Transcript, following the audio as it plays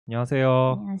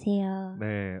안녕하세요. 안녕하세요.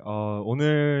 네,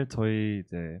 오늘 저희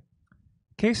이제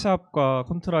케이크샵과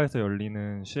콘트라에서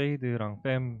열리는 쉐이드랑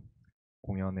팸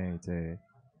공연에 이제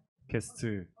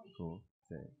게스트로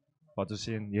이제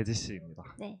와주신 예지 씨입니다.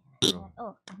 네.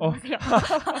 안녕하세요.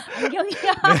 안경이요.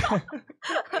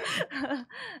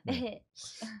 네. 네.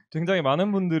 굉장히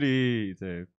많은 분들이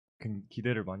이제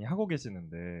기대를 많이 하고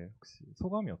계시는데 혹시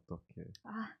소감이 어떻게?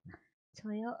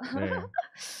 저요? 네.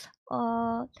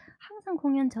 항상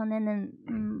공연 전에는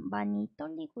많이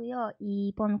떨리고요.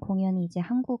 이번 공연이 이제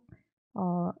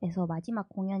한국에서 마지막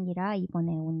공연이라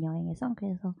이번에 온 여행에서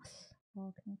그래서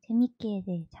그냥 재밌게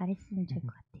잘했으면 좋을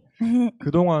것 같아요.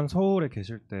 그동안 서울에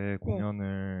계실 때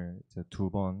공연을 이제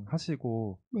 2번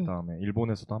하시고 그다음에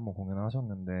일본에서도 한번 공연을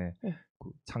하셨는데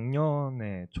그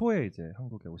작년에 초에 이제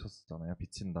한국에 오셨었잖아요.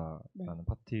 비친다라는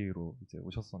파티로 이제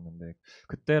오셨었는데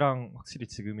그때랑 확실히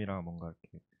지금이랑 뭔가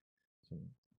이렇게 좀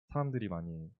사람들이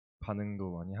많이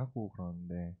반응도 많이 하고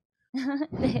그러는데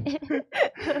네.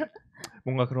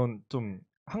 뭔가 그런 좀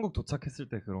한국 도착했을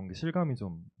때 그런 게 실감이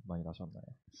좀 많이 나셨나요?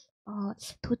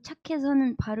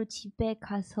 도착해서는 바로 집에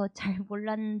가서 잘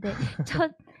몰랐는데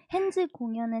첫 핸즈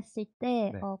공연했을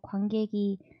때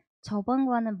관객이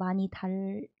저번과는 많이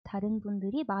다른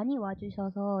분들이 많이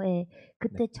와주셔서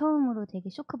그때 처음으로 되게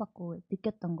쇼크받고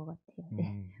느꼈던 것 같아요.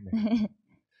 네.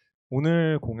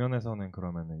 오늘 공연에서는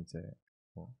그러면 이제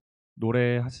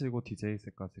노래하시고 DJ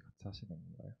셋까지 같이 하시는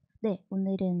건가요? 네,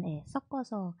 오늘은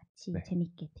섞어서 같이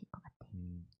재밌게 될 것 같아요.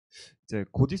 이제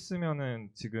곧 있으면은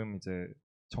지금 이제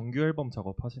정규 앨범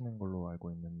작업하시는 걸로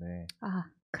알고 있는데.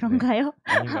 그런가요?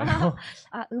 아닌가요?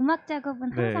 음악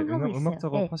작업은 항상 하고 있어요. 음악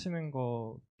작업 하시는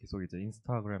거 계속 이제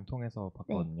인스타그램 통해서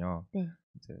봤거든요.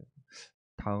 이제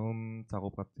다음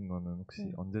작업 같은 거는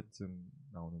혹시 언제쯤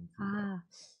나오는지?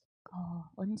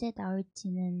 언제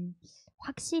나올지는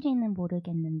확실히는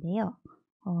모르겠는데요.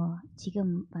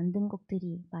 지금 만든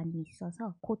곡들이 많이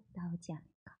있어서 곧 나오지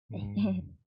않을까. 네.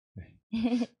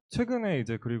 최근에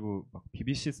이제 그리고 막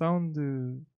BBC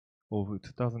사운드 오브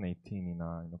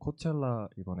 2018이나 코첼라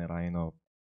이번에 라인업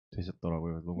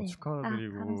되셨더라고요. 너무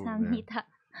축하드리고. 감사합니다.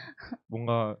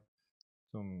 뭔가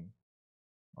좀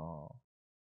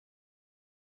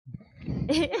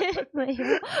왜요?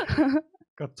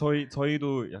 그러니까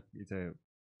저희도 이제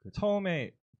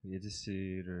처음에 예지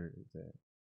씨를 이제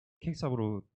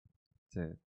케이크샵으로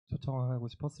이제 초청하고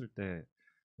싶었을 때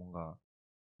뭔가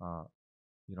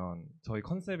이런 저희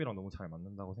컨셉이랑 너무 잘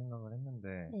맞는다고 생각을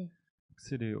했는데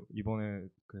확실히 이번에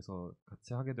그래서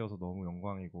같이 하게 되어서 너무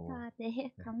영광이고.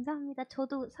 감사합니다.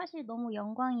 저도 사실 너무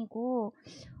영광이고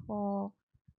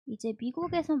이제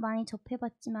미국에서 많이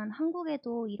접해봤지만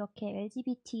한국에도 이렇게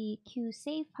LGBTQ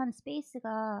세이프한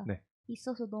스페이스가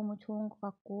있어서 너무 좋은 것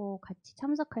같고 같이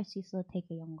참석할 수 있어서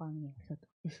되게 영광이에요. 저도.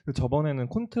 저번에는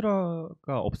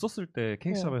콘트라가 없었을 때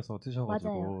케이크샵에서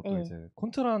트셔가지고 또 이제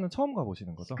콘트라는 처음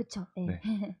가보시는 거죠? 그쵸.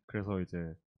 그래서 이제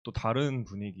또 다른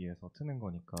분위기에서 트는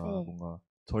거니까 뭔가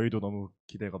저희도 너무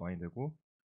기대가 많이 되고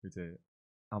이제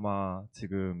아마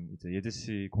지금 이제 예지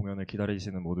씨 공연을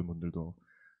기다리시는 모든 분들도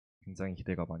굉장히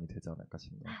기대가 많이 되지 않을까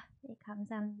싶네요. 네,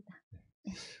 감사합니다.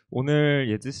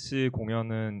 오늘 예지 씨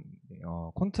공연은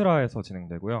콘트라에서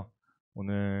진행되고요.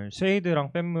 오늘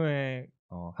쉐이드랑 뺨무의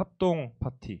합동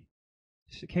파티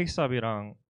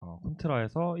케이크샵이랑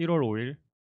콘트라에서 1월 5일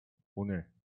오늘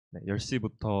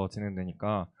 10시부터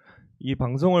진행되니까 이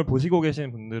방송을 보시고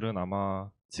계신 분들은 아마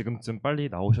지금쯤 빨리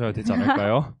나오셔야 되지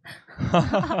않을까요?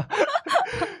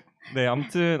 네,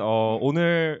 아무튼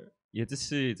오늘 예지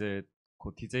씨 이제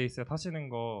그 DJ 셋 하시는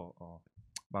거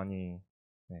많이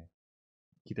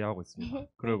기대하고 있습니다.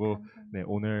 그리고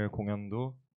오늘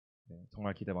공연도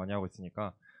정말 기대 많이 하고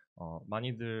있으니까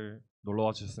많이들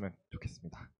놀러와 주셨으면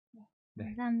좋겠습니다.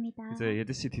 감사합니다. 이제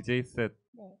예지 씨 DJ 셋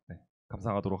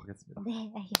감상하도록 하겠습니다.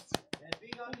 네, 알겠습니다.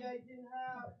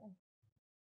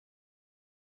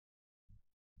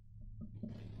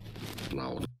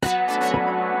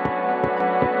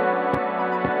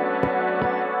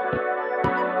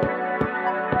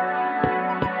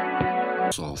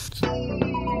 Soft.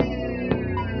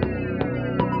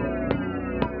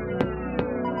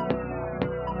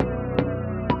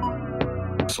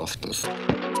 Softness.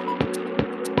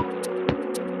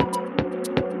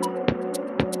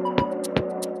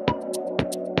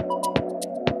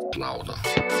 Louder.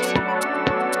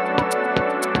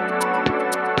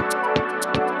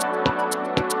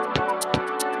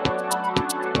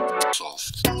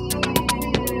 Soft.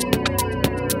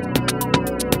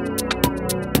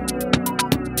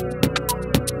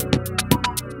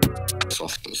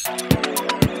 Softness.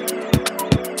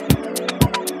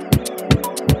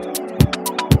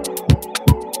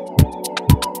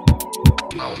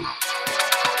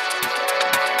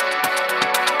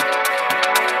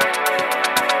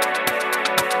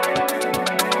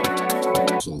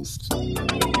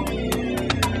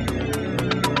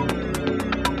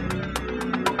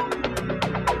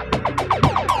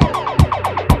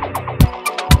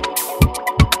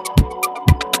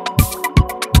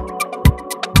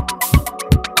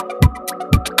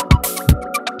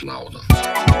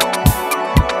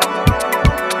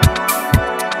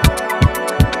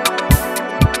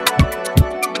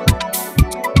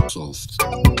 Soft.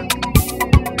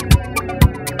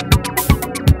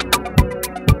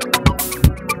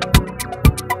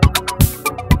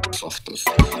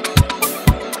 Softest.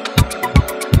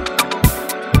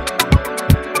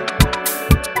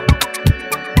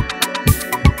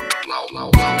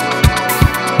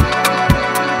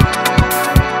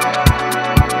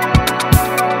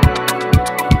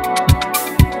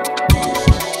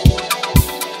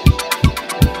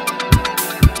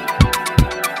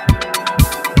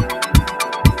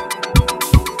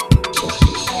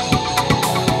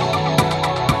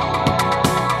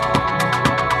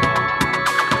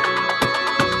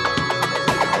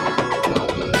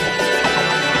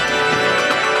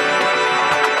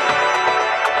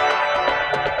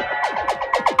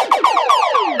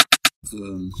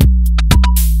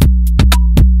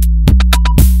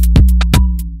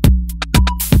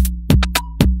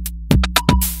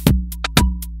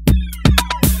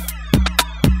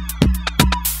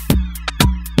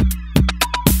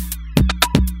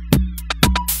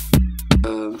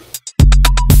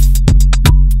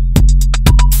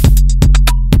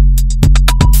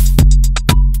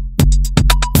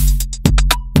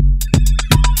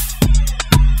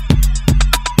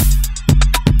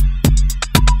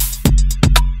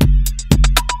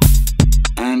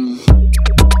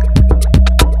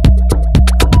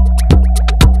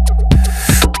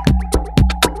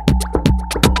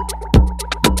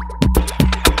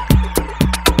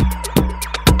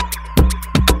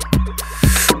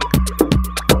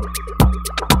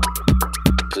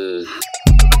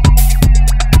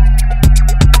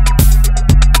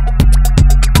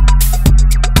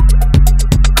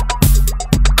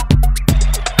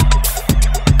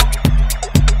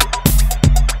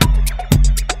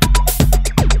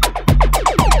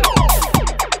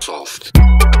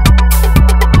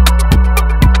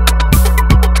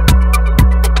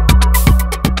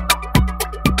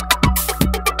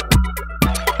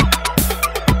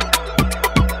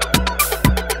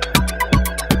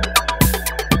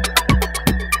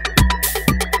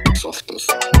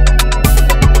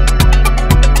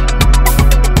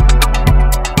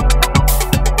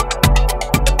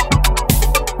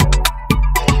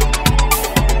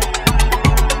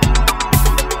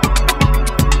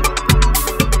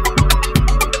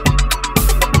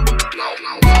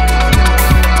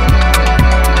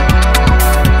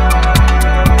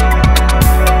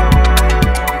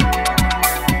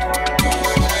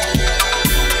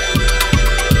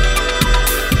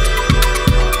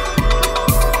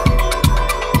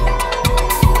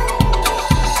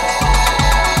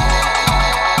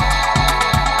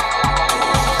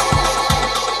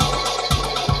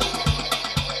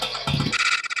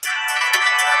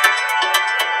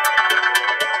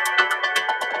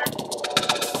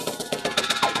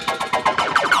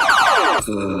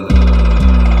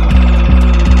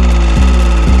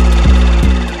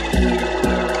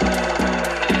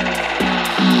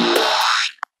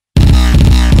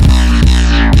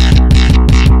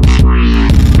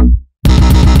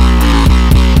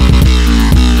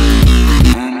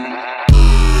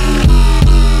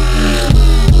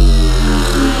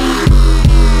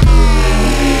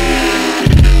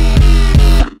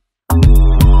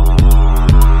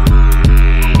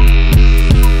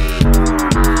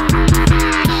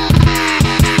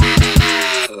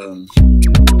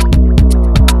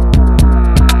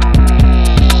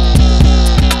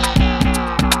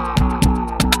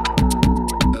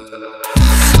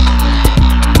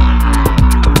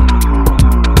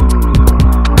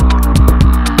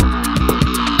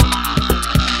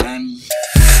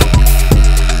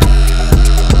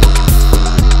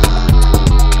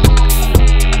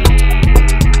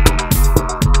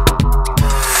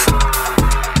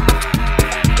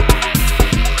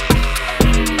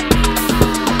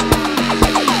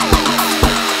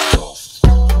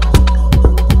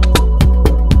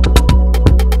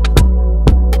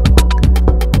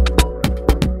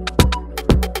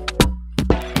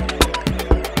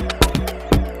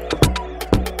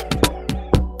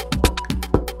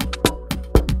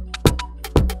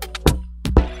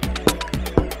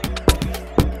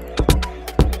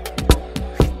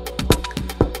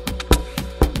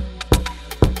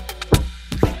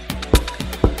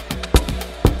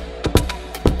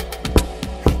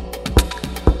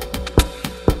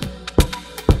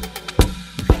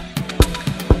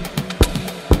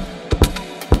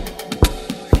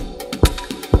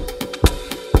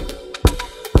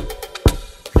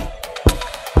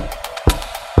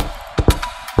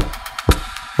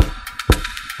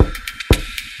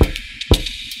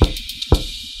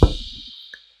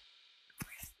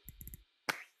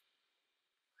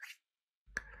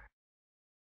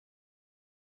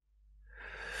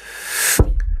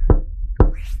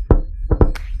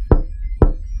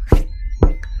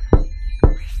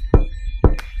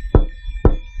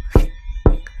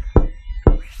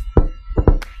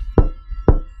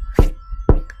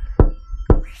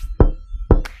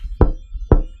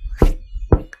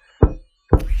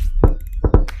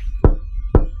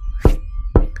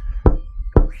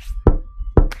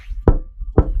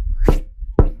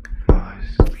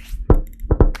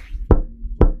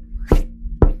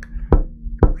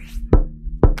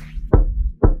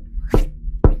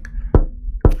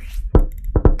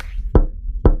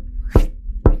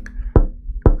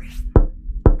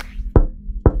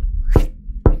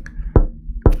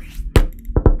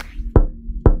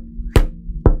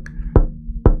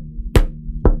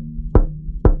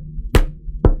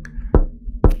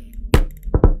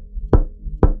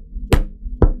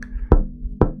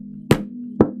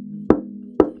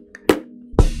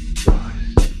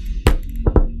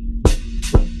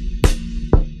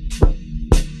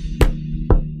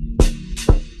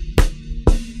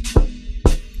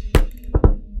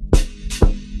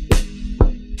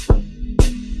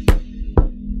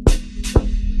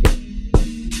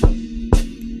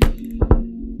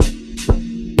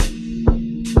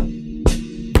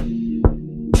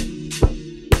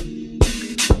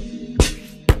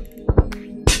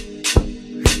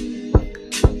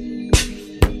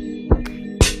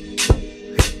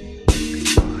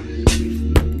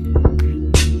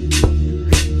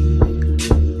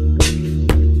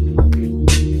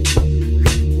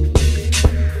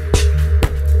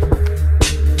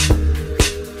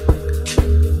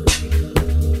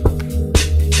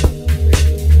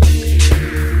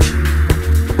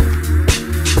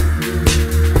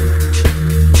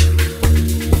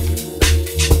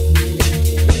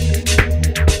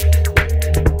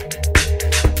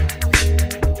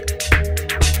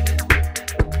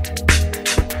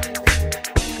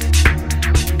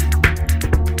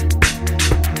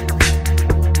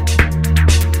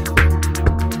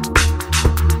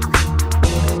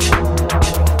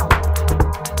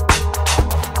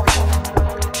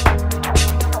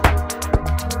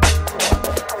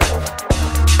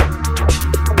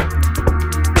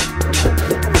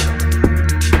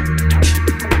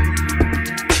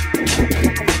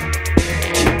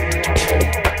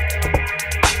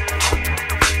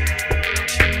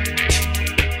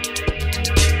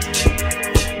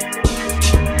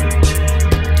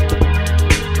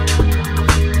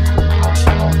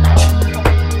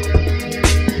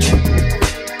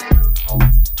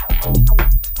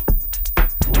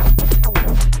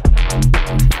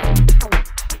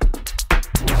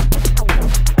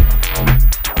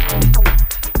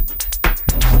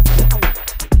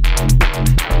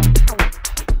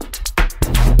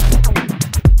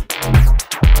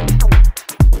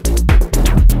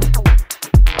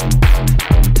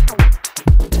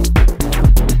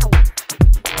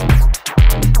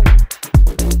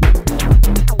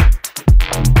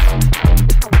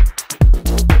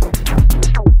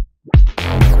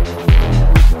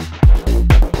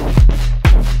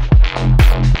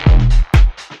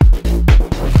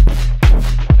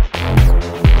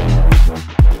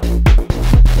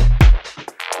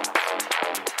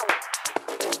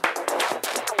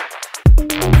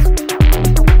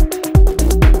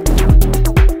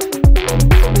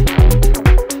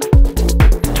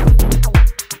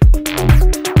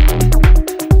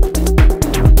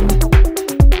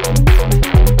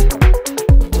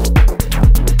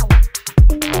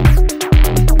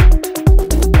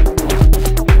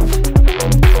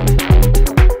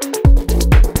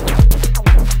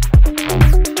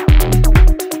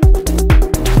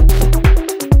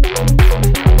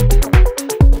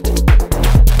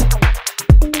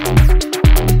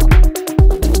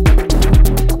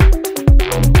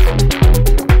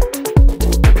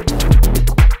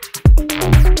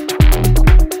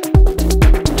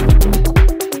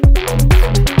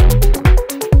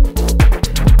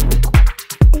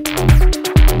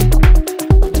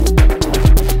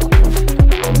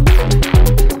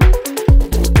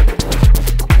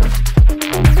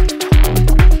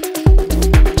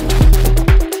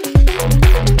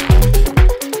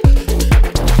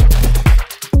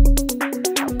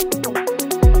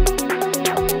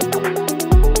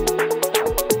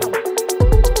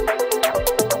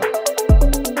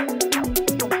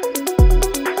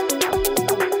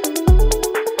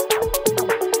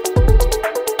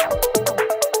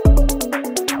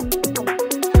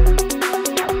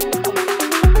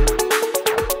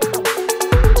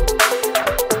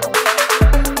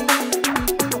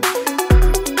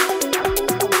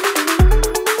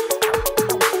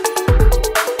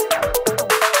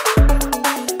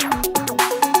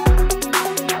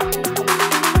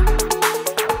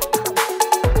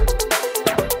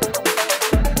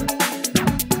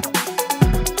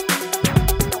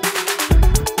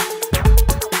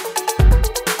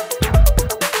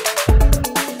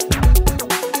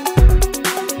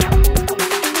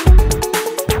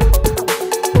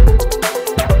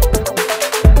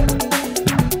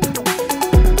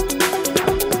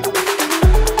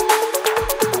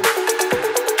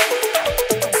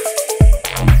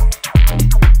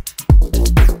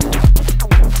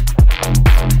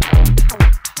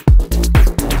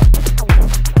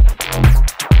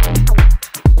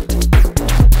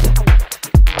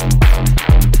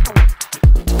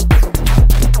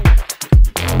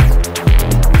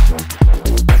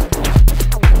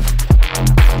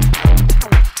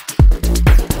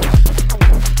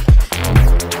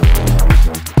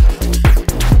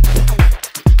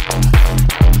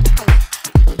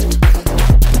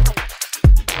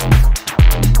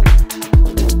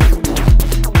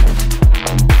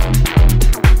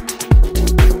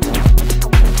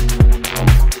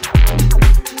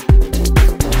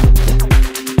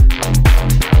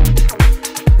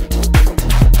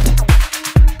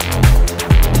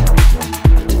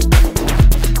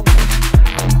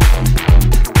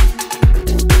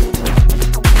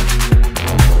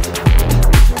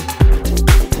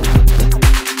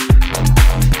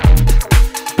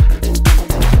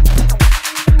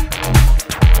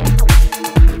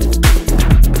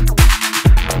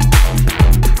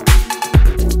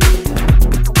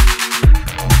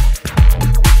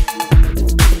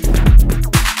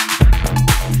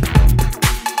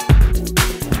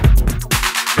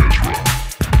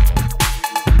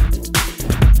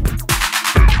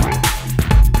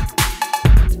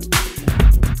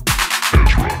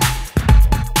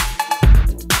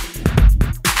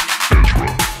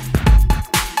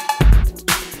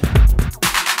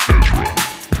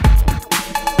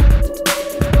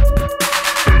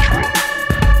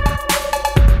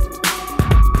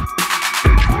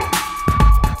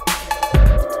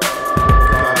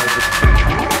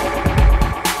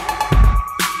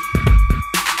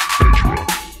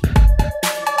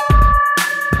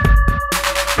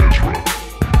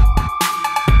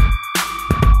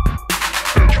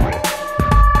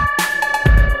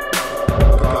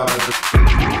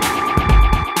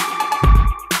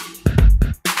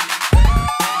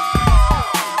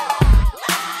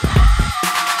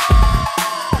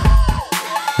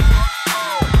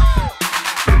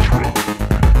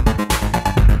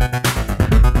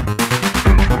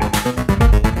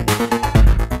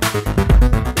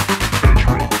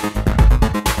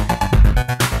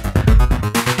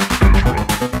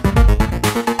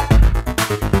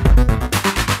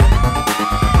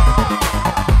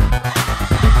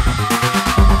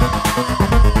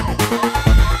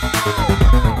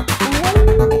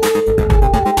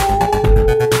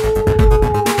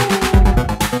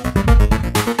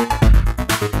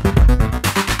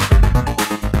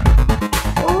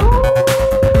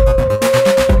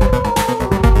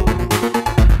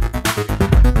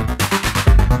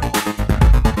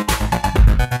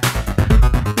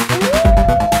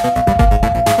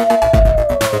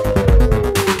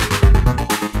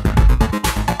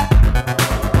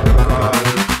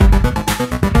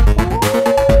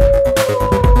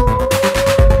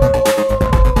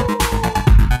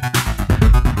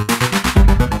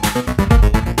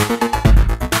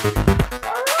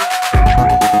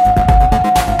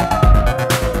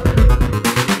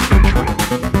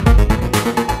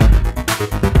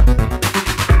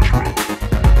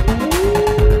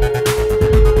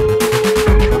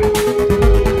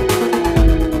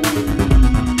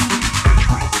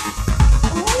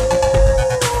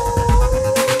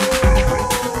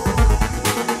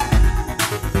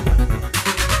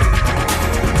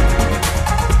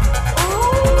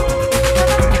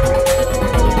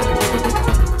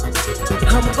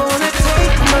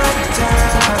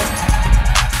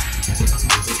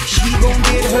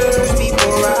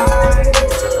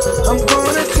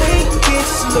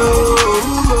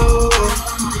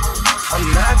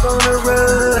 gonna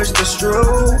rush the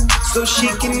stroke so she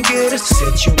can get a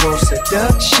sensual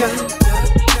seduction.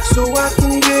 So I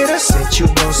can get a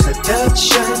sensual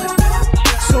seduction.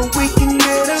 So we can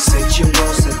get a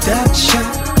sensual seduction.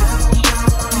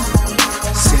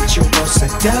 Sensual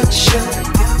seduction.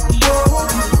 Whoa,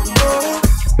 whoa.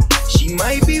 She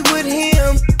might be with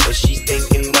him, but she's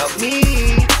thinking about me.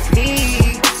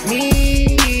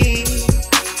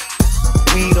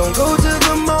 We don't go to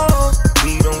the mall,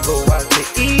 we don't go out to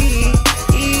eat.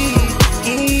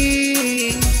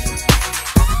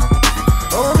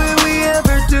 All that we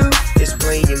ever do is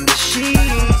play in the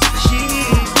sheets.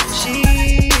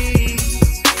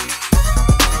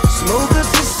 Smoke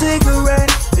us a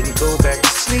cigarette, then go back to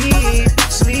sleep.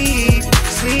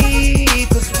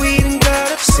 Cause we done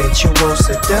got a sensual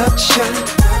seduction.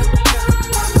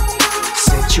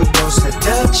 Sensual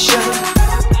seduction.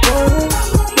 Oh.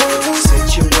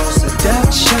 Sensual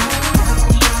seduction.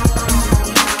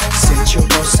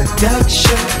 Sensual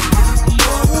seduction.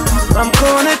 I'm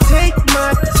gonna take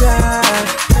my time.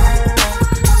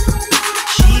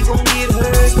 She gon' get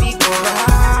hers before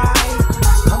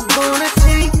I'm gonna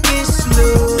take it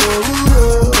slow.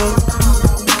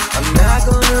 I'm not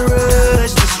gonna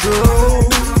rush the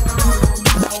stroke.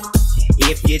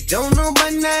 If you don't know by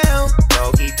now,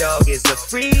 Doggy Dog is a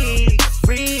freak.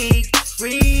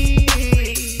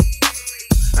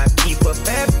 I keep a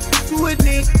bad with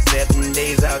me 7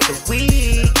 days out the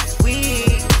week.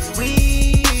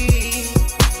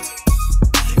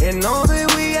 And all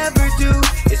that we ever do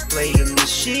is play in the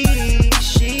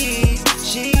sheets.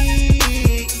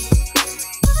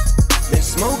 Then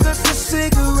smoke us a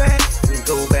cigarette and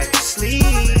go back to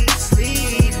sleep.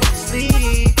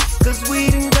 Cause we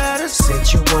done got a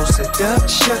sensual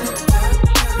seduction.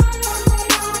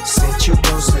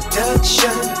 Sensual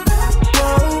seduction.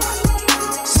 Whoa.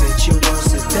 Sensual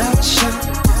seduction.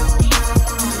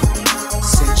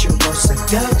 Sensual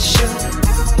seduction.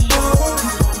 Whoa.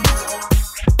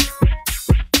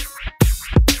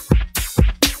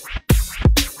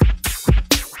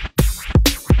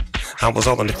 I was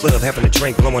all in the club having a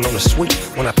drink, blowing on the sweet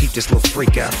when I peeped this little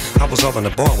freak out. I was all in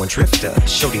the bar when Drifter,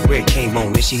 Shorty Red came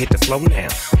on, then she hit the flow now.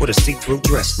 With a see-through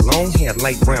dress, long hair,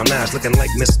 light brown eyes, looking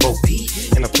like Miss Bo P.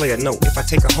 And I play a note, if I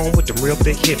take her home with them real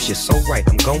big hips, you're so right,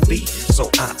 I'm gon' be. So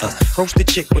I approached the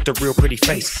chick with the real pretty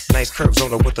face, nice curves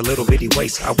on her with a little bitty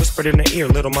waist. I whispered in her ear,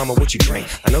 little mama, what you drink?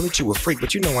 I know that you a freak,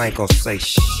 but you know I ain't gon' say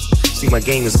shh. See, my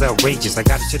game is outrageous. I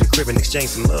got her to the crib and exchanged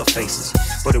some love faces.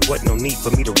 But it wasn't no need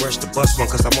for me to rush the bus one,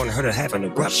 cause I wanted her to have an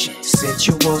eruption.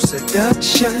 Sensual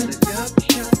seduction.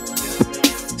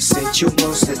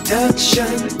 Sensual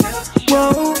seduction.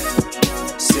 Whoa.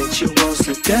 Sensual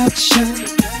seduction.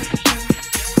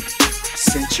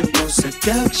 Sensual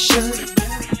seduction.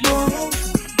 Whoa.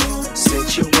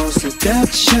 Sensual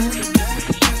seduction.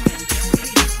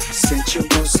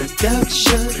 Sensual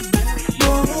seduction.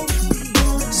 Whoa.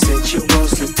 Sensual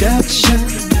seduction.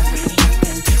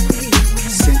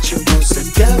 Sensual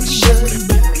seduction.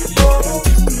 Oh.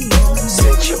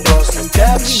 Sensual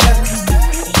seduction.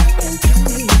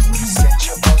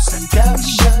 Sensual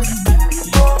seduction.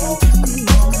 Oh.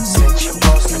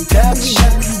 Sensual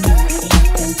seduction.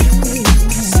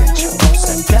 Sensual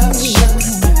seduction.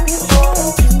 Oh.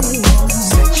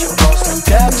 Sensual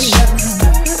seduction.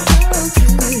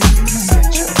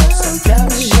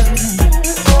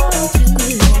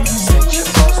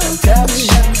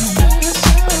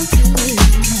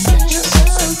 Sensual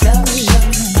seduction.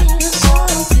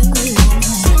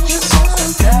 Sensual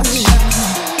seduction.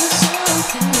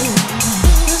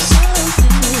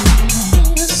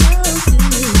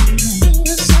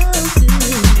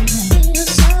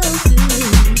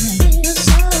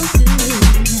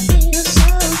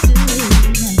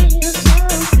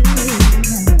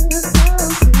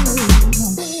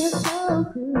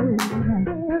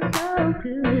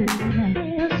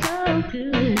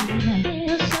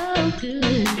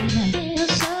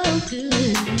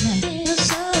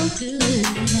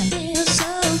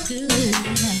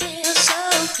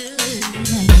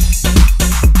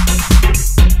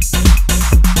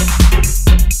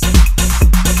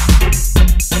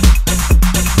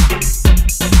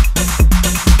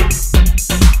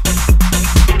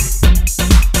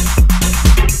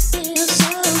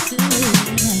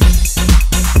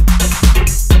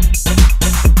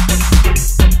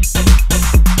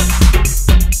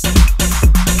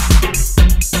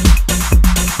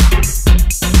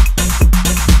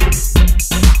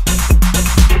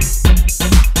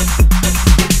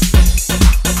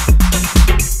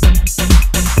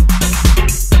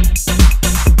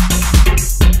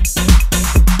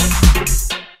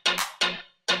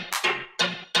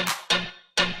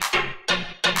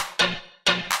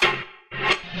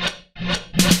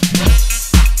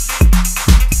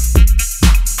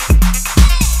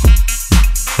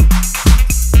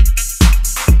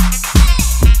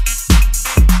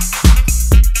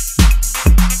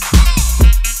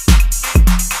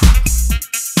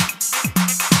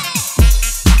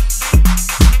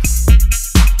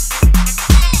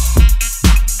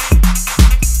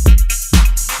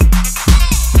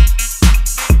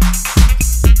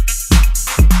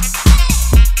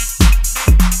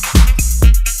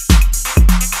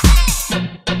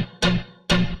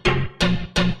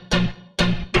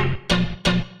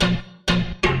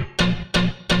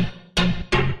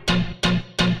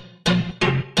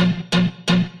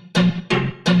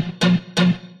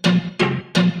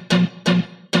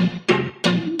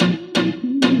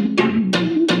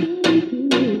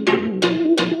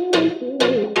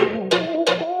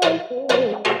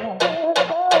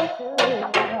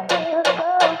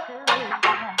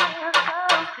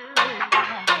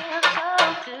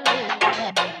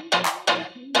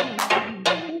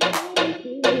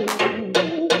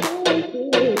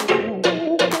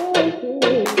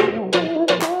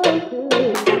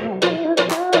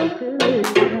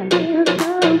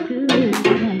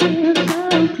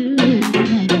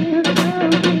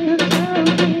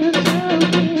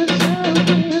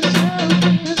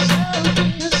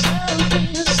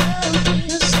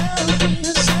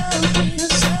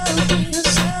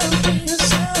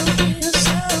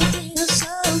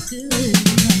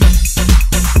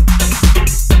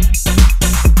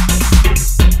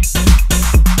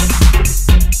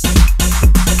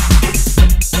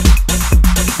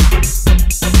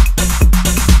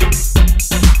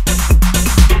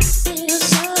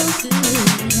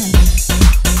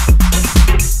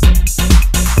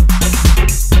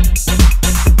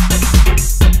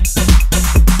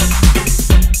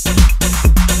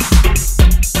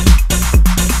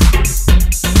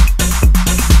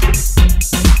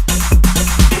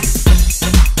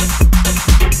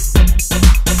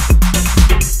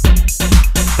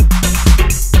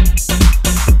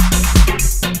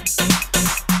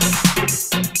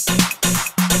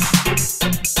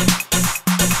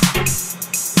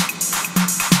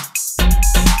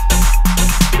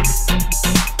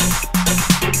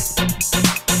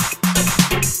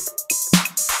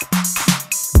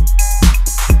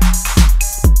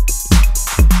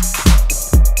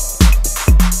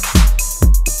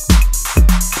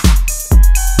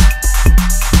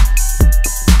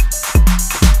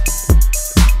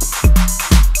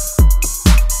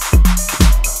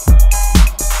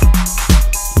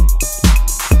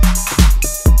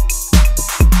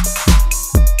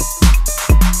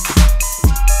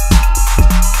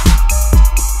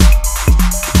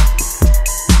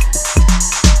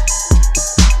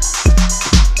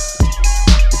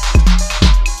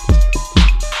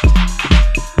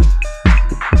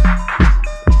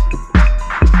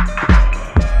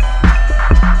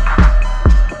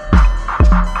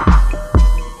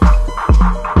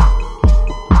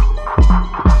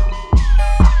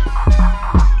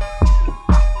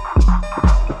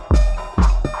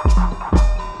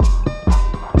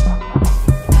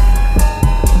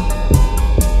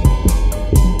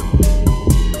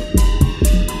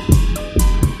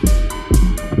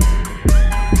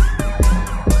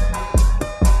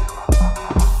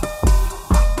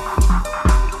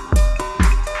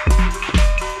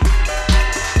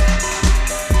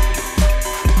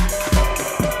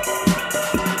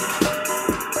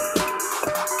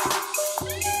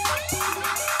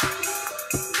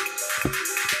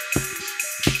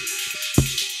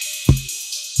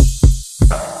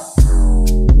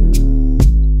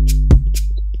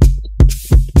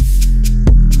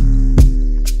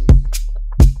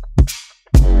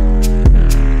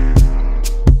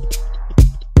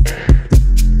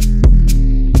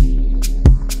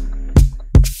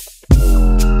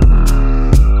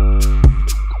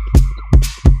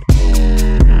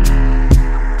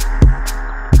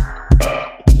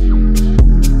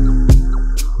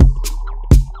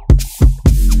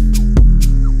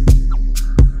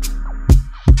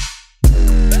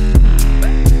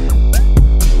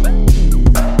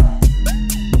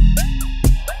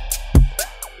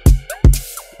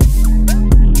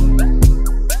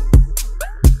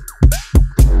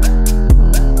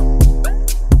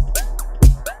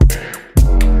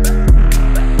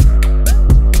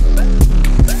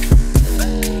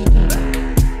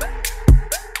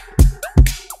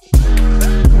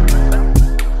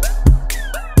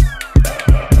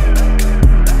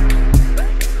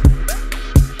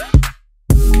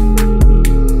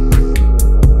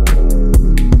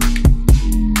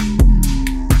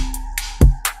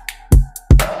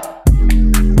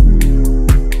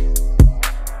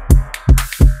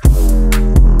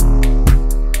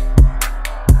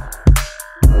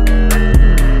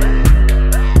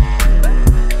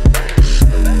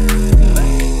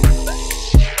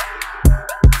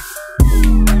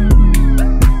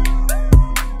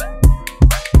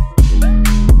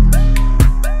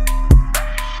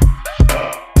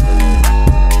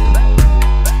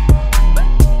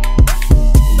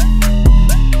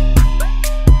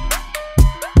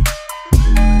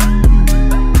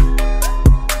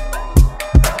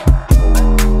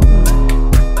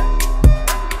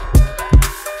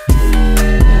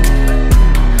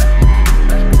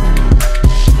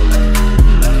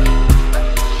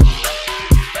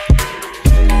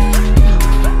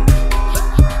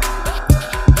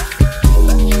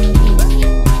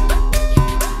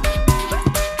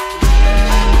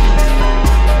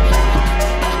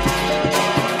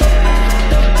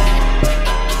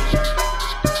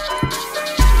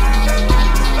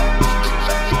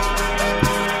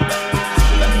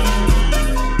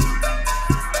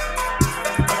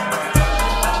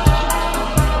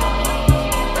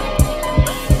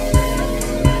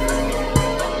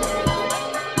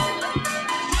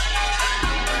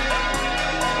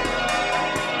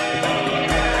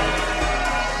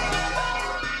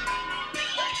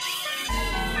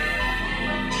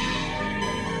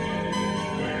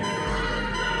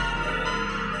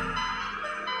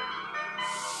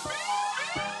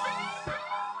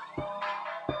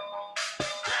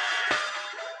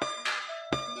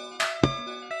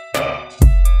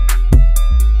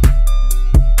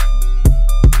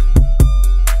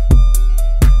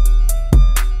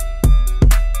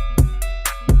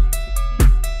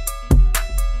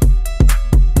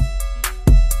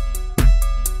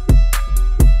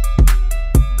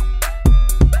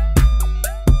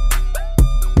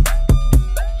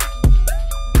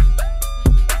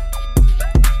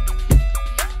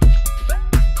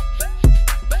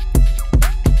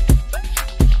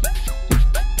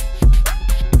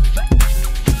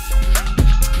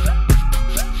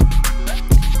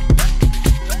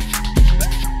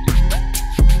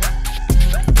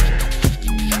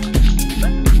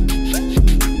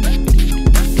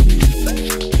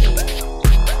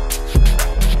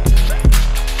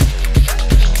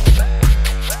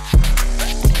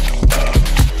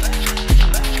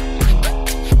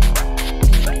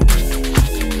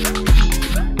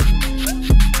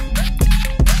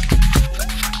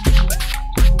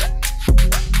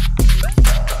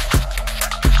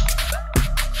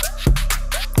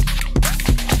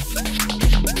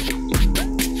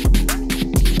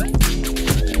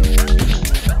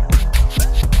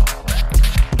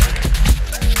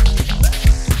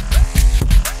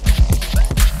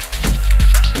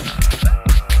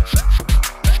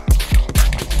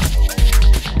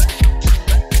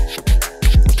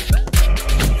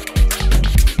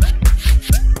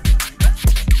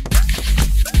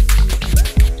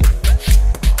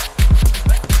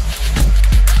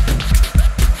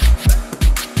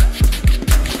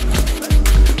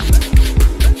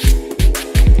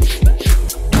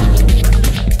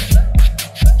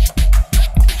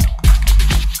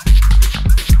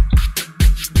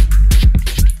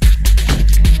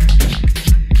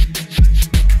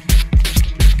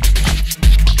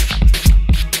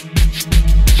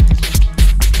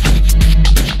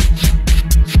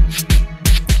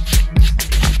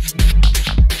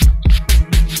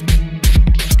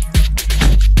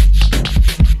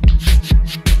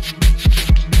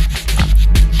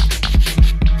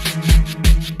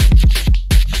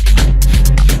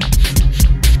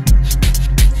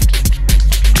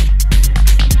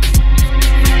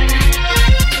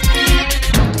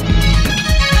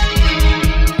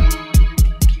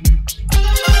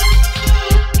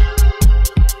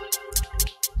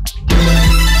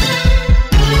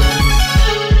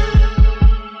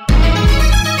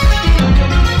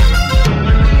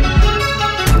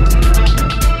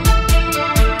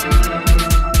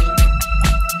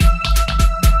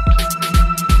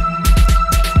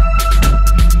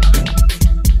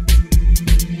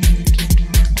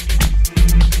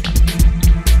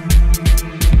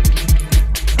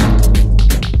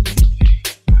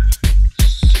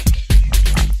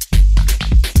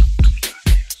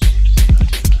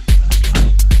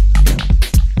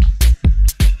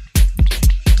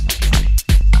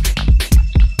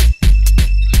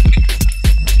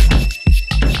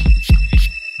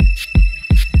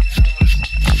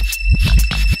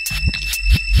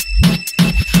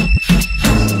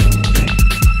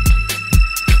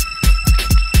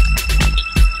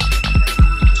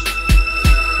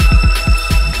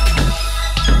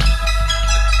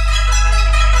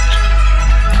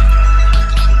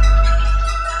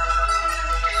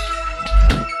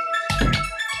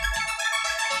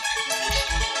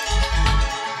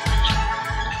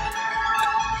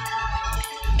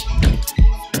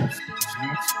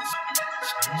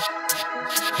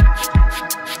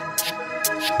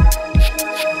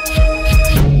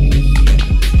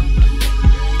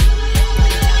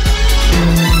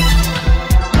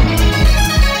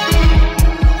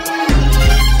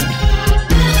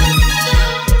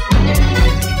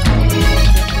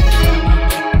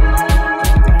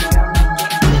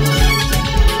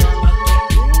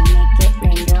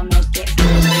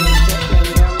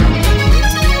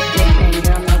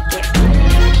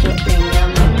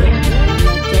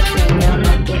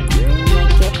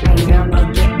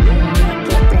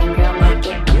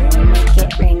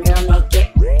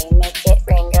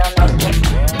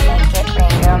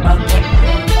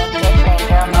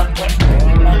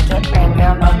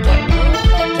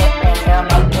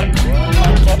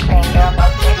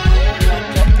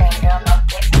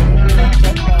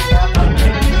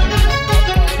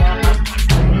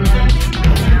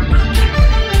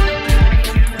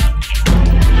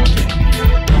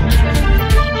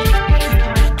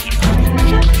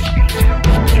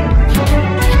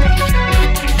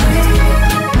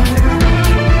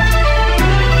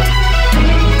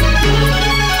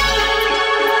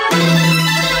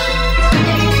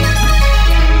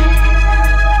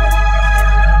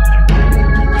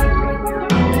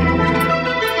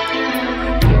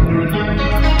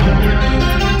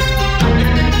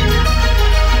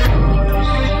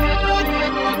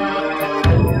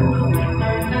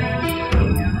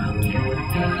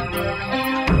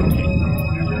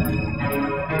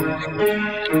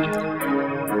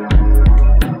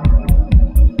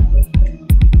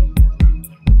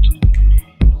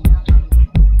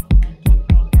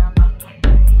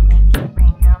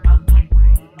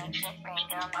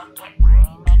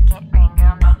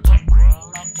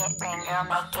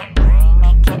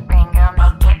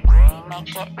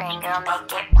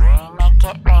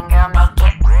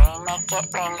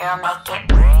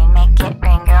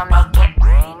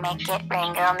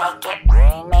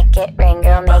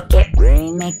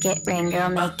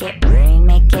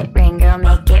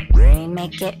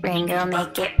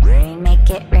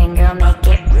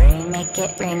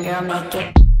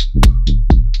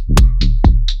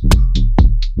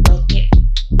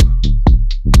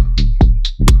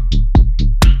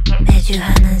 매주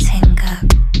하는 생각.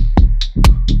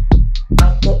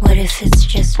 What if it's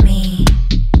just me?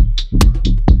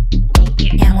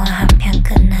 영화 한 편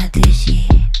끝나듯이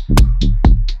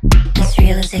As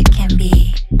real as it can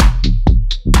be.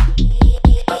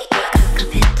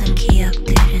 급급했던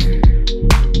기억들은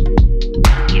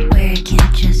Where I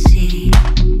can't just see.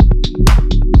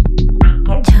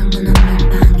 창문 없는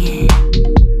방에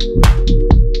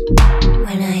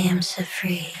When I am so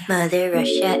free. Mother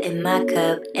Russia in my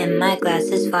cup and my glass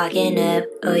is fogging up.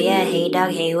 Oh yeah, hey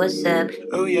dog, hey what's up?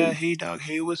 Oh yeah, hey dog,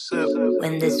 hey what's up?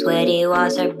 When the sweaty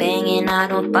walls are banging, I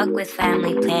don't fuck with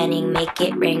family planning. Make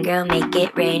it rain, girl, make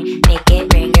it rain. Make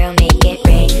it rain, girl, make it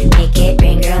rain. Make it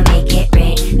rain, girl, make it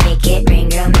rain. Make it rain,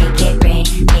 girl, make it rain.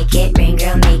 Make it rain,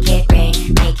 girl, make it rain. Make it rain, girl, make it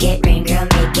rain. Make it rain, girl,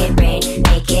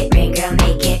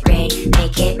 make it rain.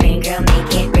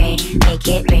 Make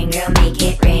it rain, girl, make it rain. Make it rain, girl, make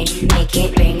it rain. Make it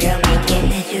rain, girl, make it.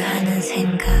 매주 하는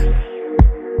생각.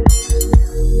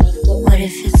 What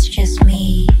if it's just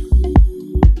me?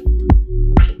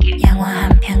 영화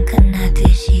한 편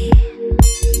끝나듯이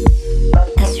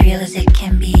As real as it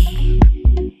can be.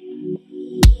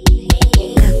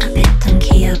 급급했던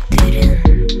기억들은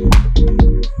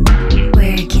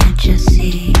Where I can't just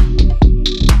see.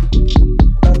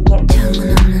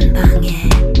 창문 없는 방에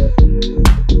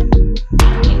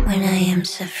When I am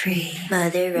so free.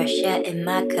 Mother Russia in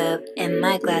my cup and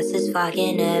my glass is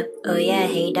fogging up. Oh yeah,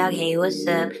 hey dog, hey what's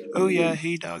up? Oh yeah,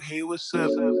 hey dog, hey what's up?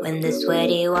 When the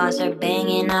sweaty walls are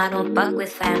banging, I don't fuck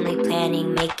with family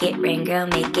planning. Make it rain, girl,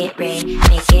 make it rain.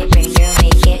 Make it rain, girl,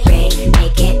 make it rain.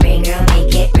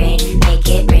 Make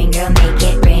it rain, girl, make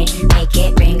it rain. Make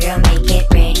it rain, girl, make it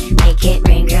rain. Make it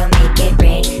rain, girl, make it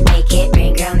rain. Make it rain, girl, make it rain. Make it rain,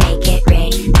 girl, make it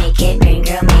rain. Make it rain,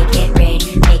 girl, make it rain.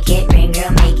 Make it rain,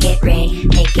 girl, make it rain.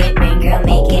 Make it rain, girl,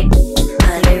 make it.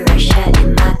 Mother Russia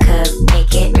in my cup.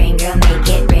 Make it rain, girl, make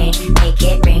it rain. Make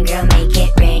it rain, girl, make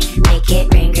it rain. Make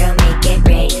it rain, girl, make it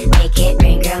rain. Make it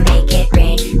rain, girl, make it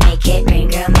rain. Make it rain,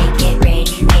 girl, make it rain.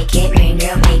 Make it rain,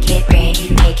 girl, make it rain.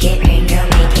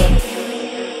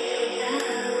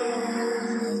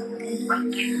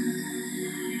 Make it rain, girl,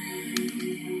 make it.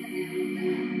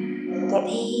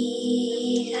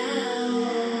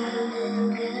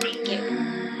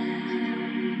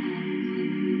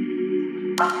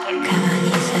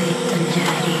 가만히 서 있던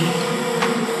자리.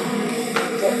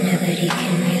 Nobody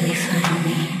can really find me.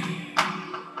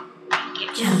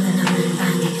 창문 없는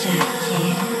방이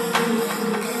작지.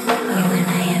 Or when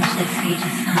I am so free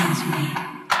defines me.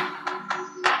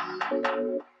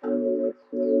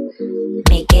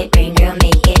 Make it rain, girl,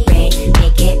 make it rain.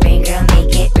 Make it rain, girl,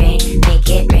 make it rain. Make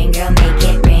it rain, girl, make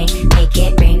it rain. Make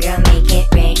it rain, girl, make it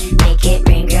rain. Make it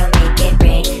rain, girl, make it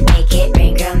rain. Make it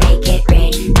rain, girl, make it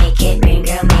rain. Make it rain,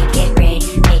 girl, make it rain.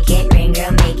 Make it rain,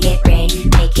 girl, make it rain.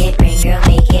 Make it rain, girl,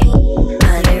 make it.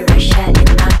 Mother Russia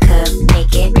in my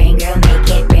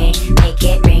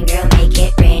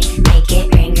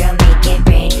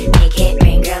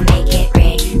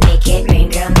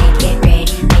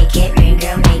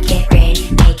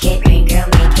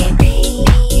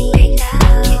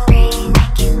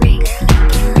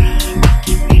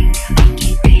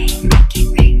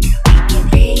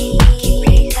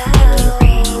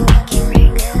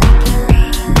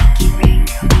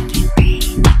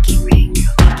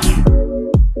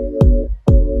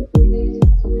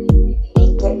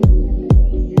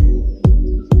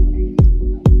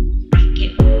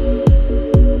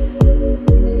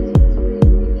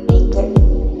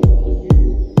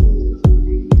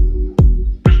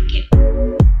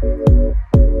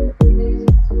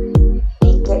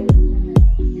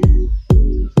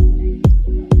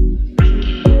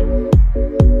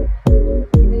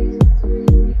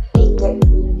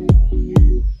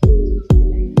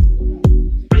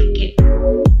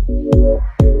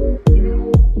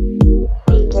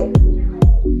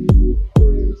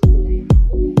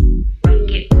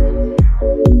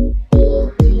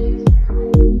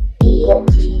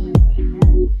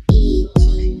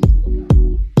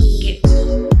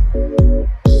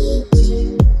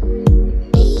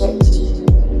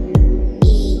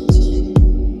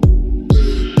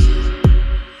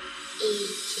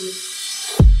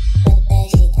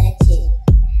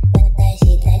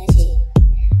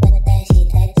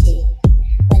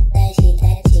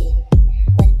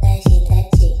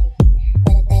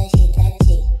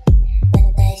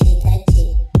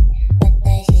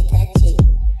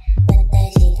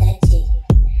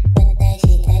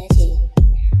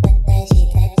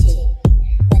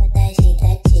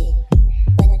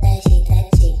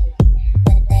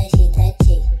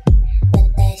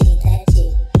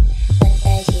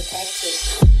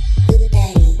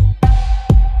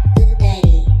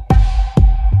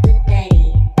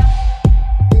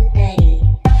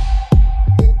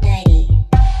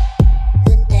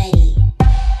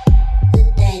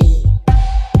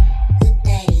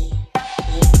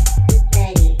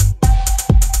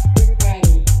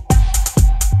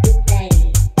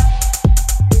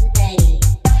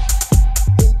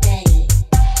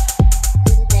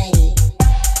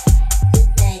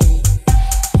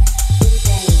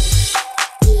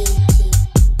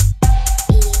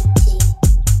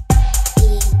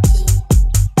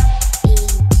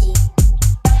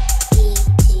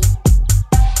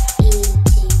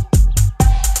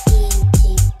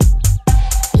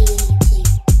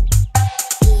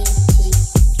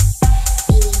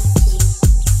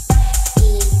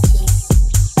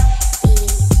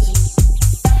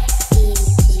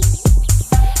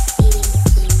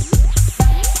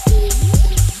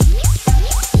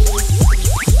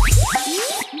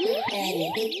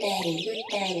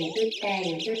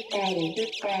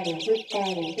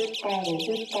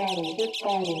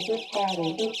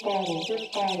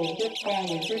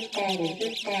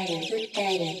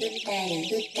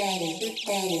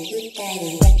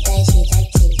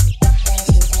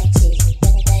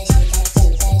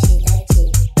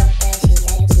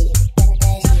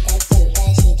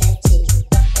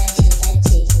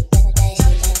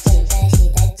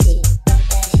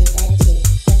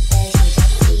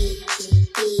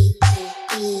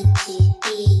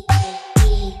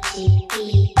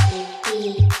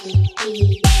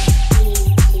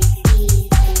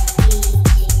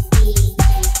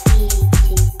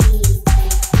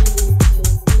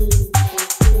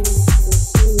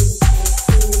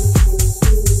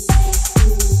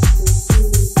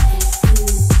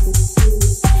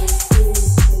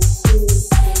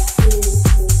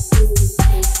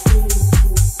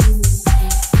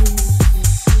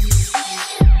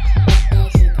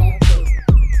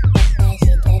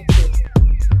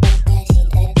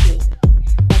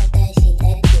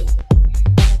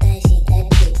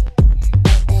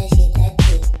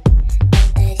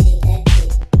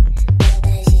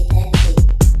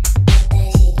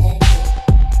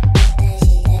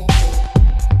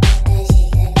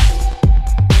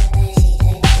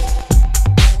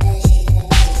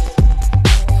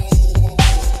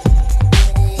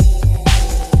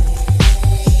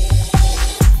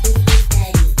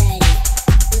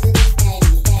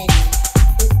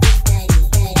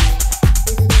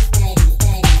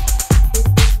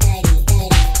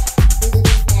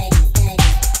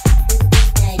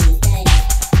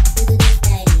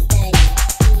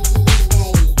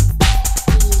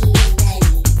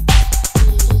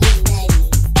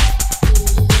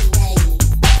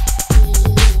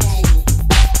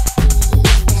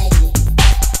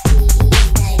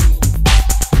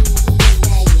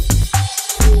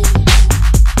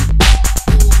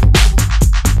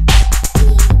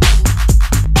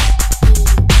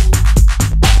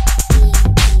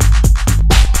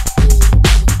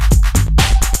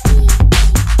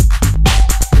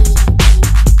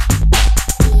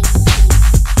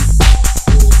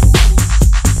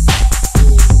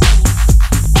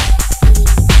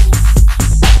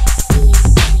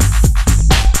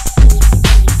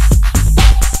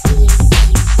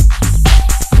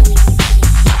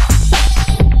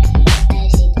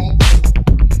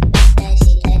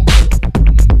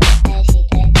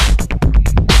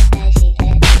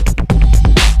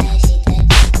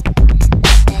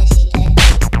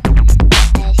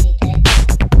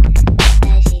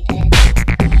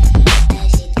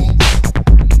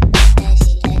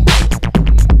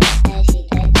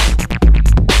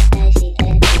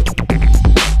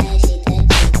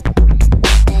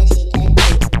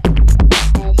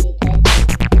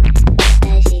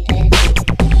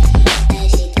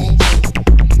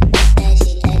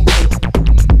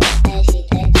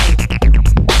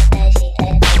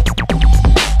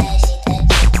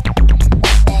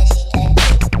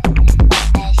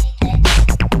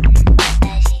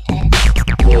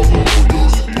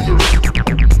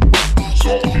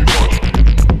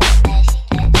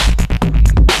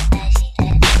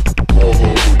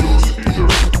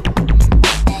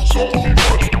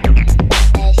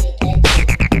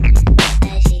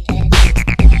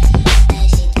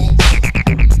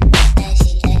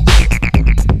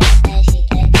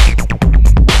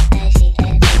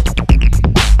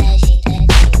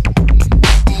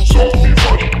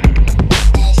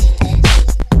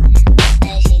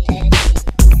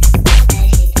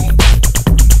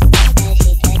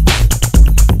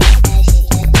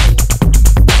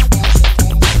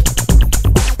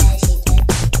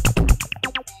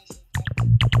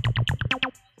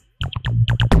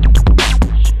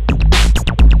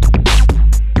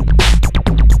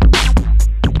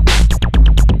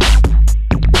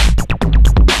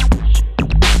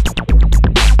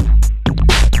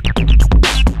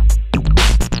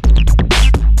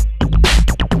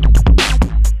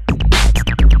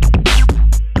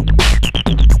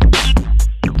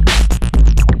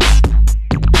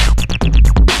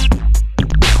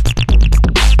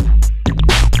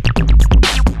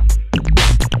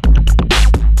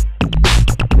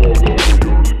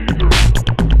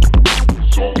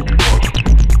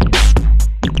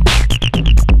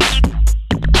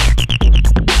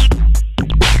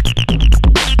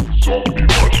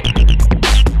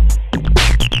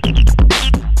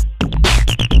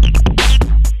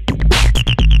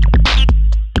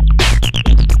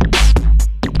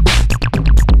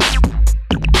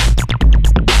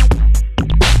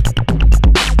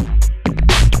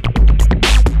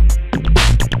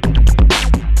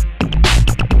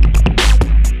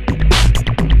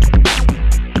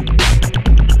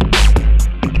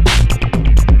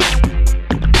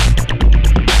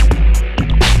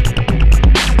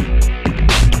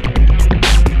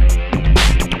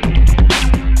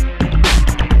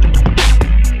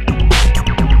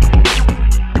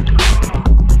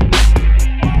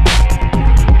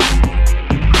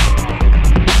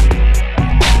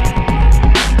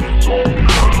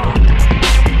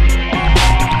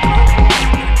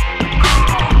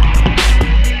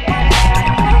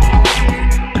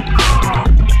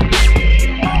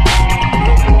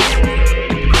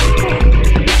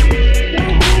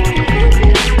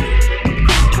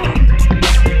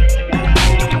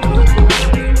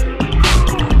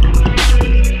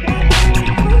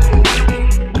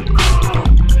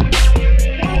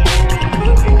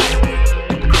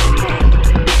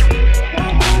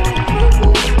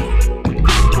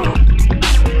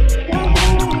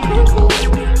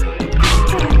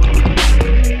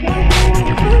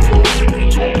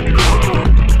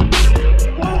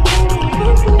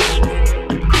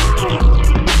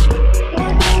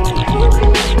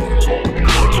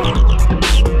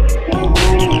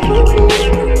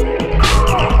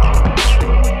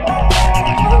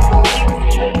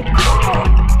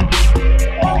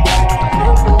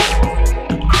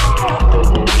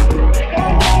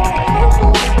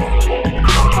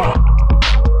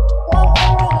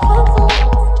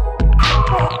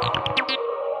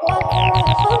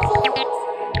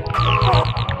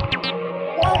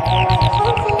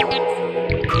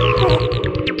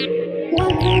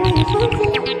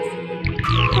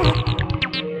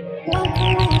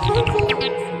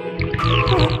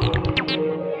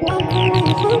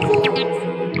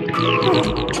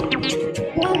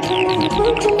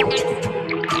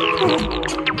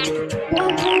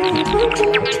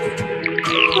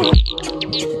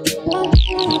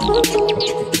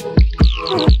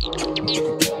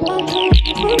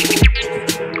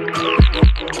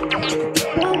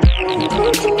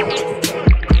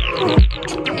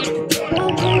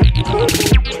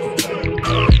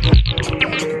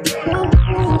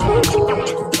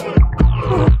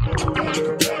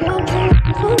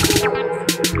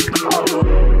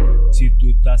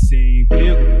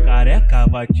emprego, careca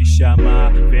vai te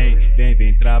chamar. Vem, vem,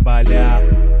 vem trabalhar.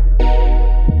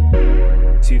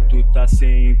 Se tu tá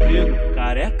sem emprego,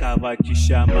 careca vai te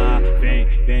chamar. Vem,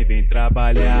 vem, vem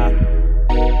trabalhar.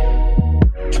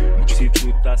 Se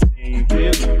tu tá sem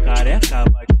emprego, careca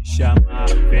vai te chamar.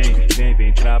 Vem, vem,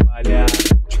 vem trabalhar.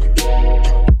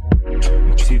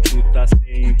 Se tu tá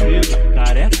sem emprego,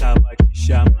 careca vai te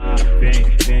chamar. Vem,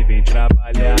 vem, vem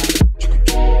trabalhar.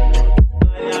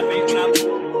 Malha bem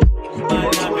trabalhar,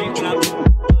 malha bem trabalhar,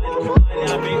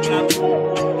 malha bem trabalhar,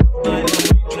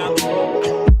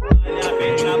 malha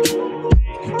bem trabalhar,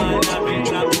 malha bem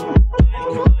trabalhar,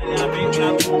 malha bem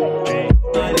trabalhar,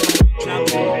 malha bem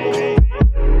trabalhar.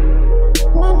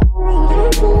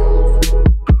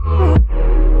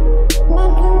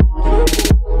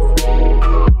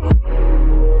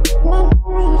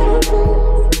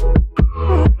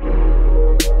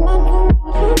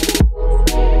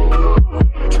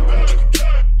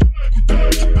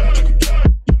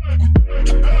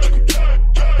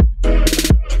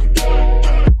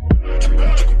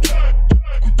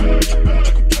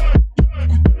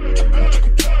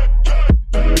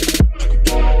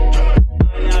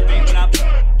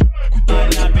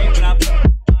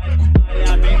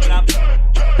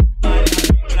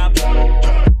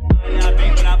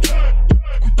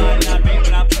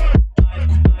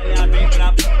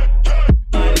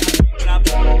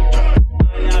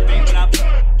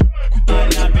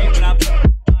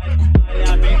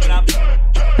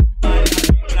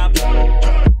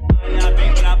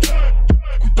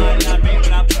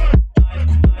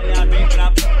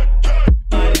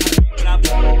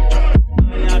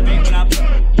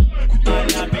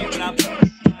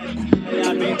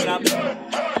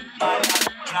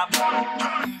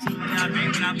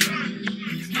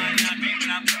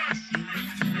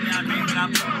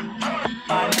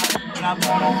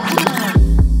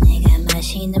 내가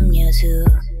마신 음료수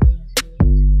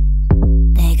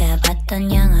내가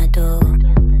봤던 영화도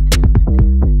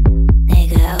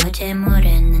내가 어제 뭘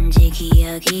했는지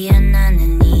기억이 안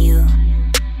나는 이유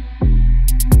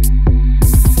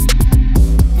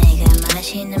내가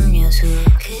마신 음료수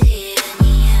그게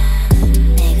아니야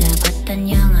내가 봤던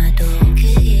영화도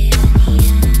그게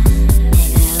아니야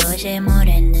내가 어제 뭘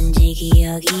했는지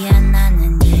기억이 안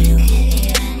나는 이유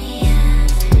그게 아니야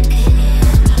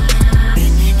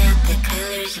Burning out the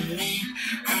colors in me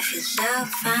I feel so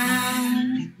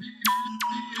fine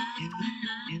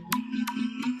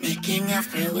Making up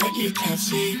for what you can't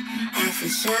see I feel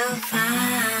so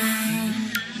fine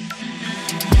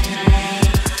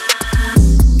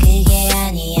그게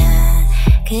아니야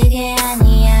그게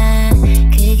아니야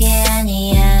그게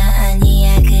아니야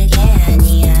아니야 그게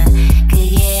아니야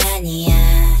그게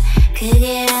아니야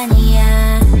그게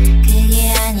아니야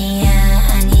그게 아니야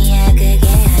아니야 그게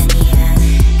아니야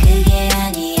그게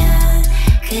아니야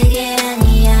그게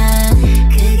아니야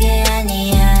그게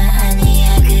아니야 아니야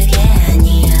그게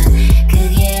아니야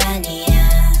그게 아니야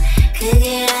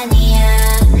그게 아니야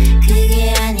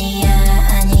그게 아니야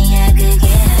아니야 그게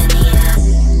아니야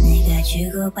내가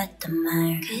주고받던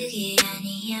말 그게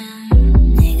아니야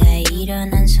내가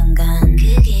일어난 순간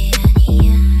그게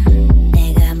아니야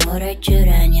내가 뭘 할 줄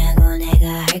아냐고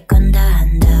내가 할 건 다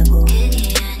한다고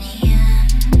그게 아니야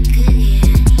그게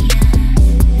아니야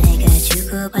내가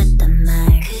주고받던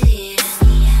말 그게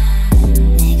아니야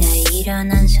내가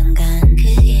일어난 순간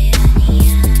그게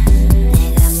아니야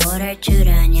내가 뭘 할 줄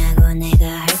아냐고 내가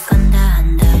할 건 다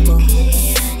한다고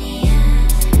그게 아니야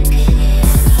그게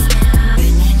아니야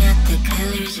Bringing out the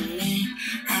colors in me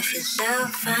I feel so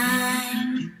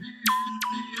fine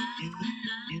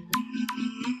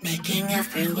Making up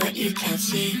for what you can't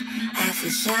see I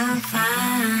feel so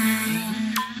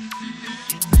fine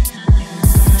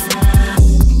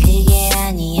그게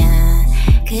아니야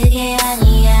그게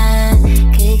아니야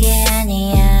그게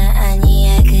아니야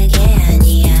아니야 그게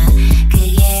아니야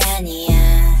그게 아니야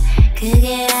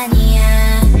그게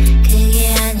아니야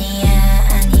그게 아니야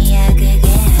아니야 그게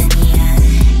아니야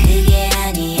그게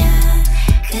아니야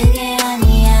그게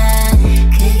아니야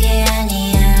그게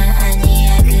아니야 아니야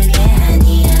그게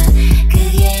아니야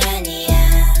그게 아니야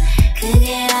그게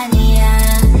아니야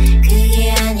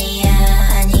그게 아니야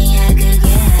아니야 그게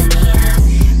아니야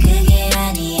그게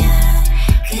아니야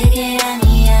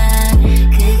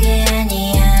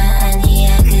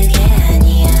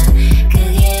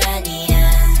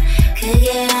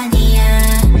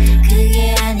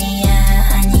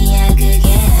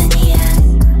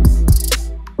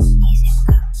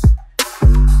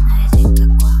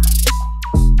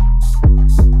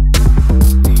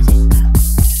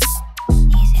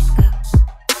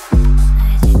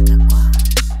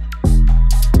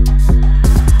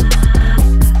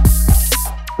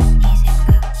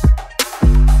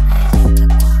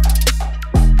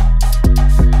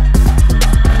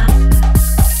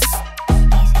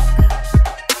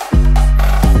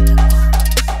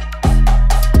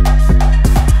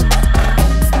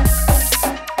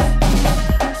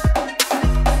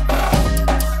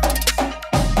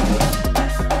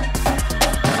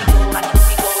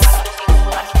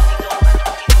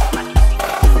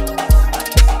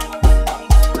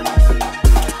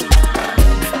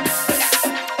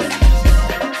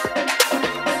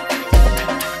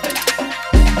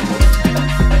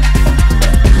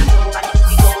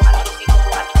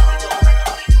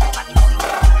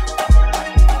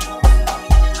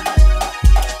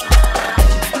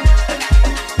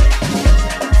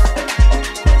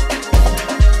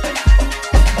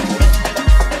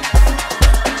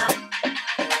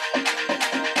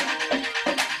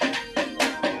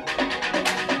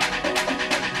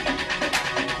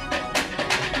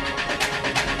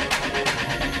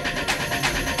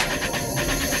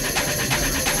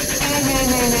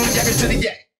it to the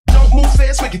yak. Don't move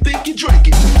fast, make you think you drink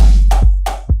it.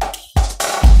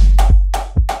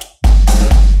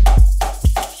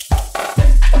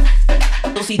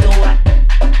 Dosidoa,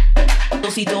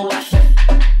 dosidoa,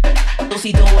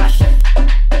 dosidoa,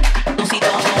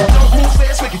 dosidoa. Don't move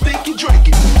fast, make you think you drink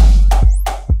it.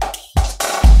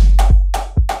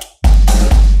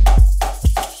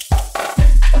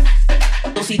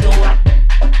 Dosidoa,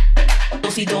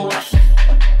 dosidoa,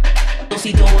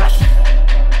 dosidoa,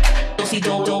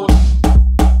 dosidoa.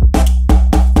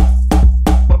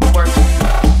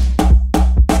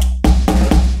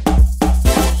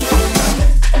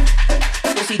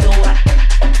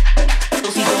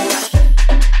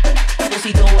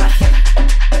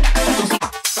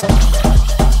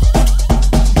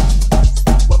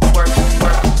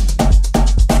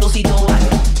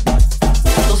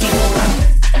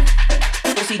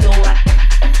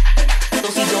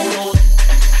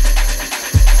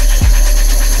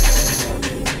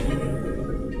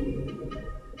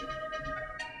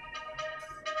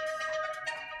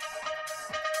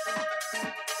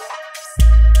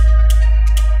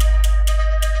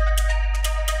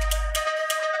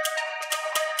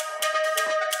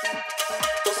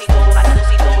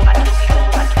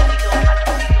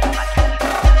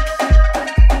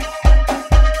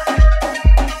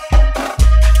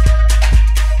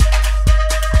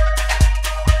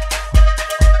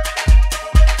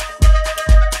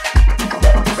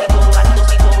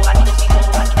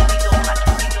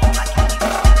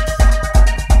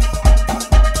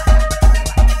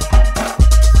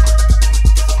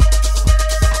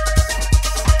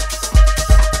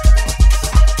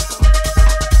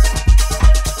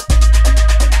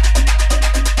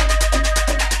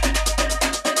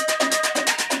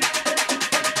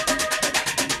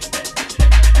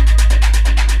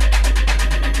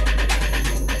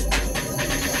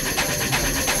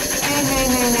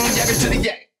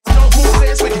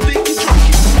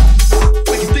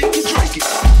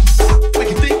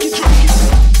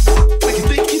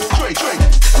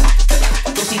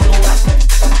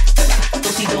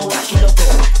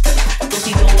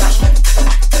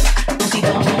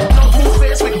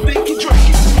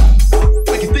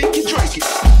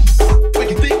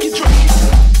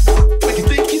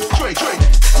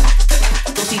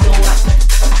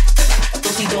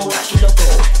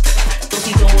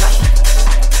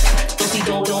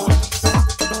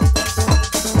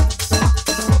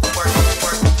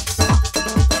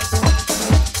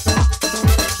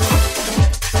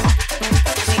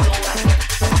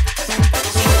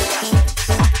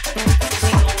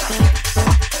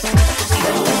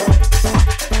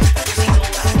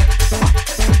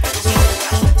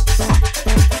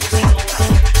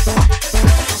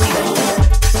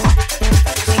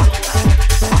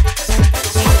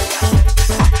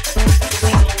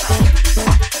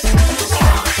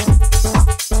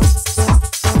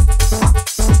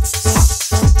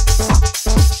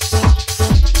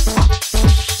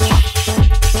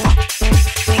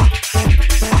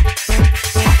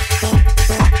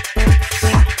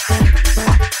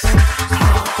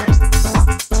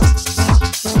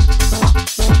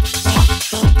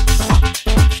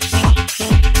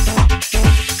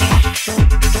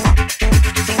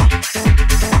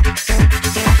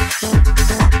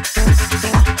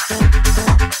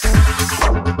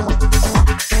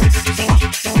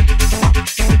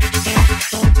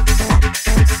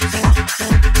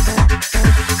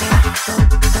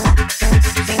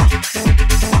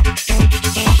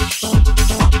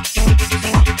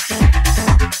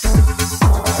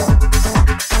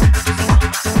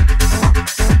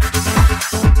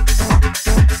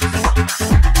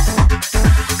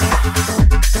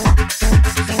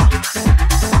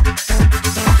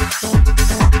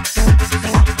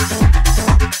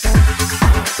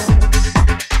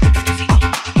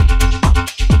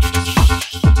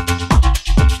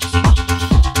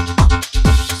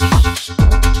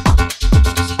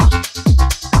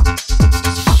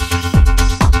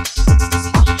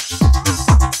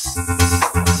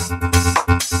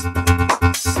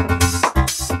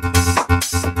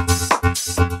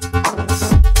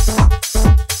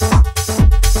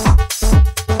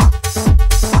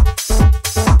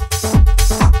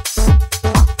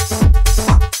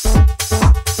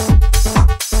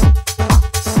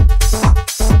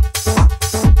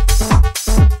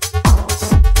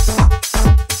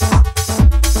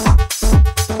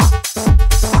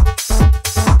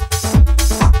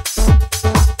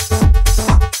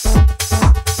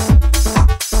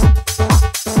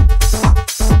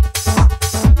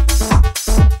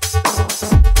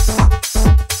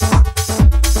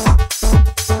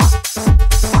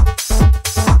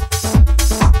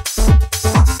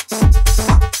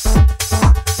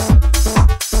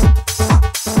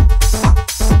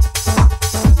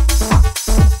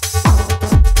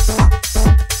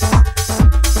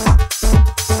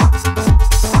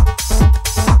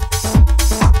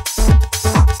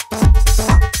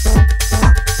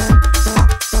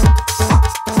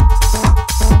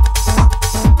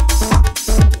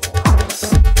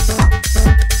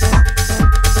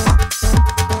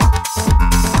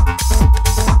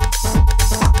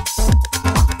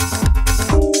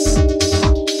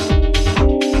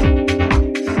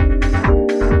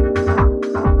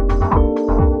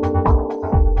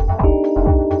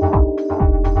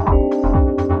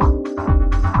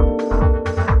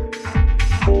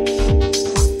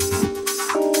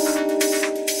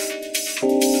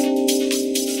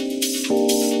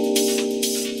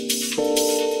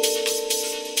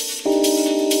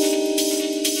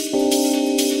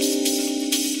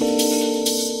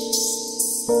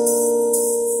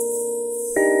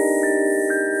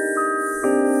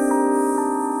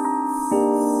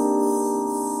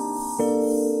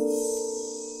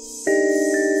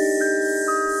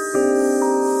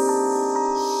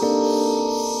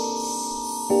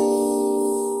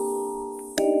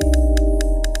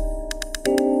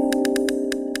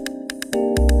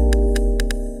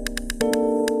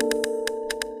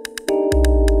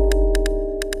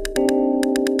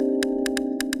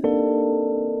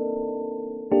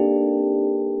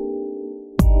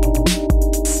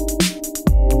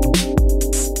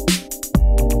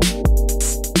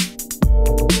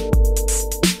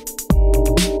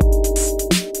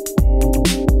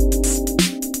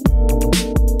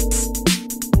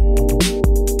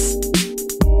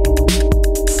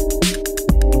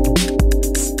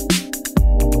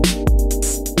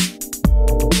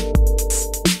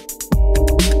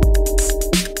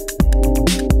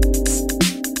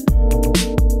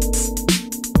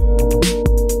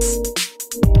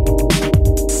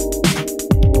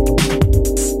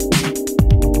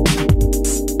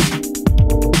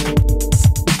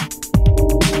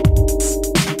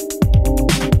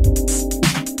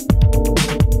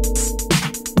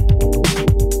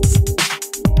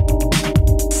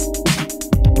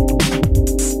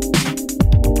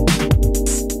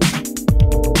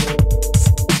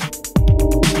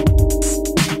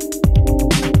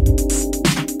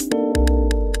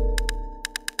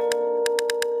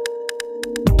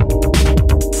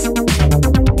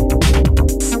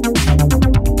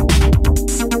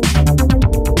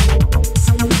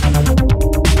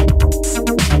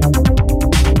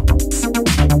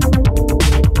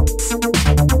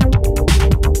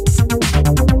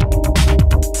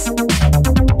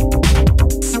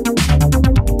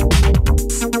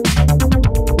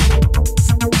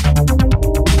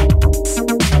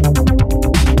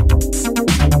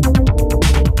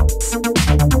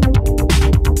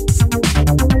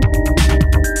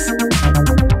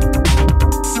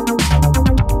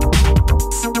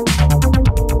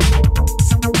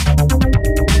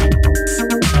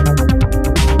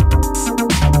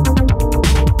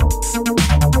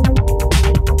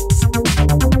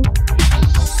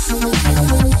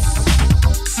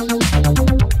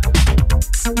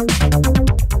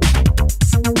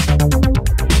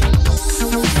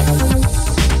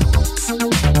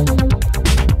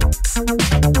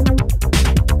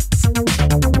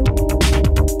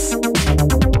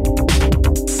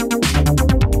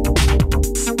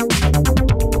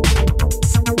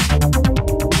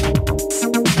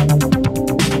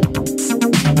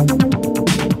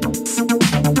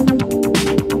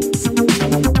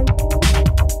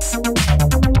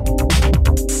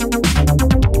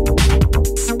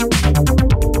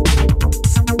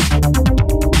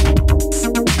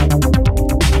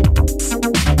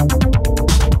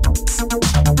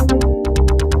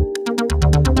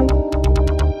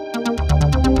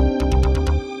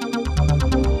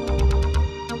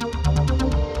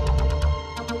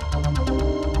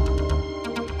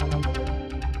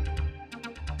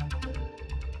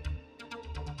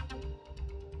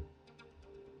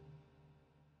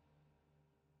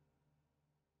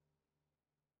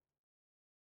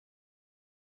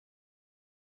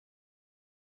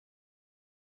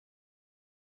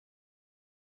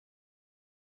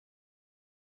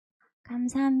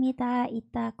 감사합니다.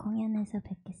 이따 공연에서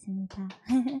뵙겠습니다.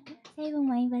 새해 복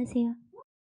많이 받으세요.